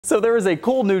So there is a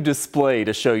cool new display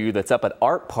to show you that's up at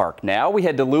Artpark now. We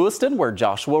head to Lewiston where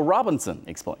Joshua Robinson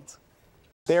explains.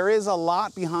 There is a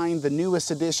lot behind the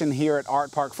newest addition here at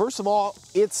Artpark. First of all,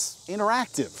 it's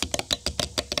interactive.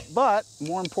 But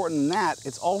more important than that,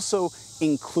 it's also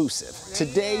inclusive.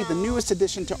 Today, the newest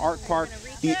addition to Artpark,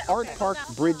 the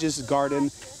Artpark Bridges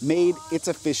Garden, made its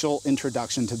official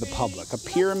introduction to the public. A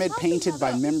pyramid painted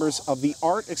by members of the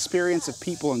Art Experience of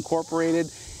People Incorporated,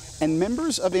 and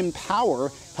members of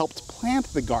Empower helped plant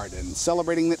the garden,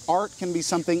 celebrating that art can be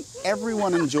something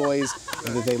everyone enjoys,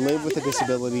 whether they live with a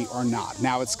disability or not.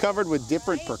 Now, it's covered with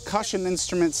different percussion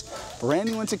instruments for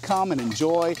anyone to come and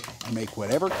enjoy and make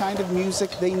whatever kind of music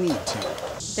they need to.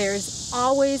 There's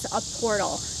always a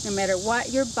portal. No matter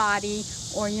what your body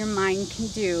or your mind can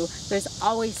do, there's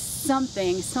always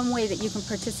something, some way that you can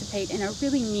participate in a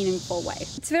really meaningful way.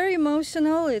 It's very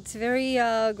emotional, it's very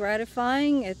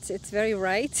gratifying, it's very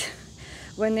right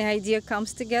when the idea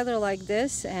comes together like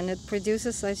this and it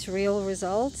produces such real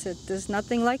results. There's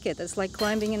nothing like it. It's like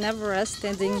climbing an Everest,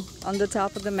 standing on the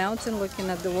top of the mountain, looking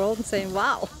at the world and saying,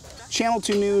 wow. Channel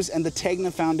 2 News and the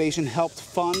Tegna Foundation helped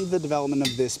fund the development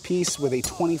of this piece with a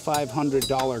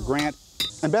 $2,500 grant.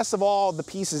 And best of all, the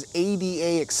piece is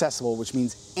ADA accessible, which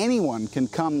means anyone can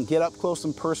come get up close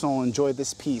and personal and enjoy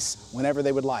this piece whenever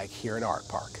they would like here at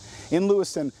Artpark. In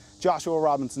Lewiston, Joshua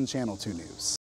Robinson, Channel 2 News.